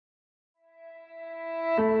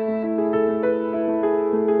So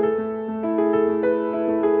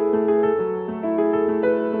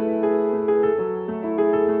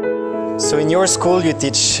in your school you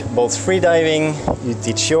teach both freediving, you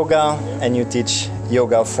teach yoga, and you teach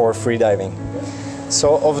yoga for freediving.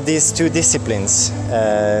 So of these two disciplines,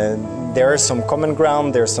 there are some common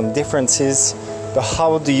ground, there are some differences, but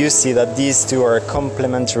how do you see that these two are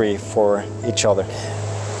complementary for each other?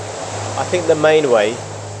 I think the main way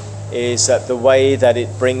is that the way that it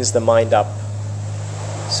brings the mind up.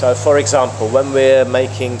 So for example, when we're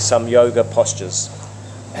making some yoga postures,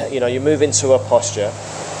 you move into a posture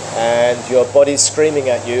and your body's screaming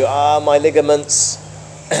at you, my ligaments,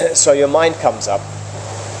 so your mind comes up.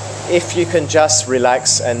 If you can just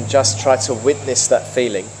relax and just try to witness that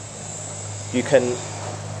feeling, you can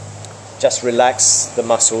just relax the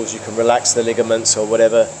muscles, you can relax the ligaments or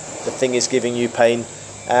whatever the thing is giving you pain,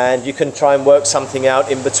 and you can try and work something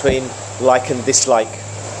out in between like and dislike.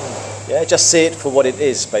 Yeah, just see it for what it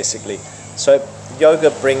is, basically. So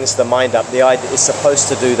yoga brings the mind up. The idea is supposed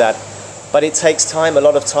to do that. But it takes time, a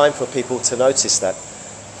lot of time for people to notice that.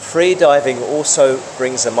 Freediving also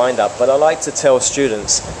brings the mind up, but I like to tell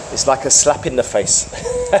students, it's like a slap in the face.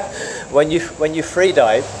 When you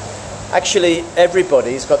freedive, actually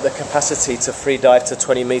everybody's got the capacity to freedive to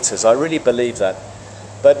 20 meters. I really believe that.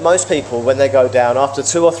 But most people, when they go down, after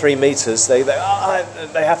 2 or 3 meters, they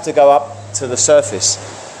have to go up to the surface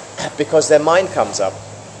because their mind comes up.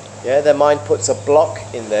 Yeah, their mind puts a block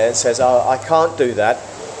in there and says, I can't do that.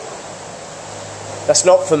 That's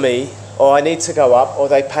not for me, or I need to go up, or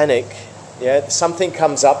they panic. Yeah, something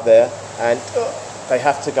comes up there and they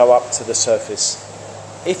have to go up to the surface.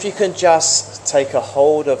 If you can just take a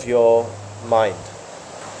hold of your mind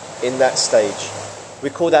in that stage,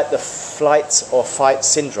 we call that the flight or fight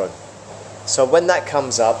syndrome. So when that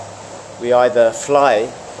comes up, we either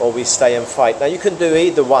fly or we stay and fight. Now you can do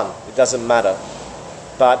either one, it doesn't matter,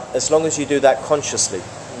 but as long as you do that consciously.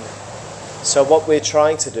 So what we're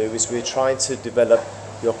trying to do is we're trying to develop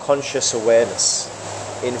your conscious awareness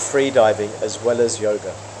in freediving as well as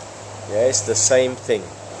yoga. Yeah, it's the same thing.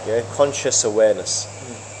 Yeah, conscious awareness.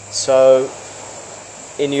 So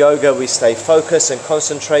in yoga we stay focused and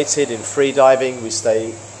concentrated. In freediving we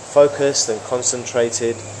stay focused and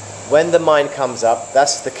concentrated. When the mind comes up,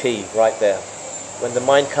 that's the key right there. When the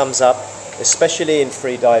mind comes up, especially in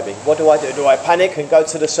freediving, what do I do? Do I panic and go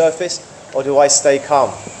to the surface, or do I stay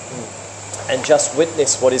calm and just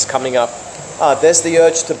witness what is coming up? There's the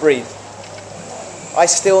urge to breathe. I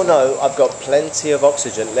still know I've got plenty of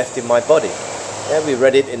oxygen left in my body. Yeah, we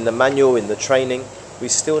read it in the manual, in the training. We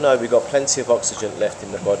still know we've got plenty of oxygen left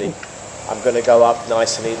in the body. I'm going to go up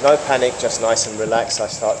nice and easy. No panic, just nice and relaxed. I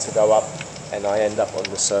start to go up and I end up on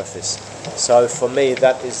the surface. So for me,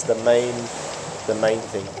 that is the main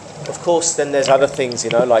thing. Of course, then there's other things,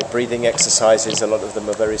 like breathing exercises. A lot of them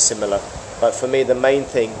are very similar. But for me, the main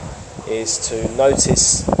thing is to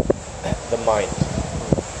notice the mind.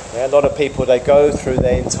 Yeah, a lot of people, they go through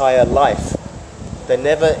their entire life, they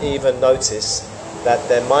never even notice that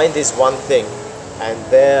their mind is one thing and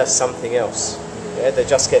they're something else. Yeah, they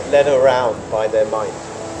just get led around by their mind.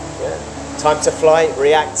 Yeah. Time to fly,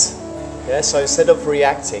 react. Yeah, so instead of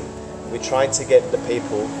reacting, we're trying to get the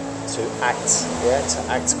people to act, to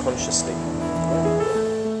act consciously.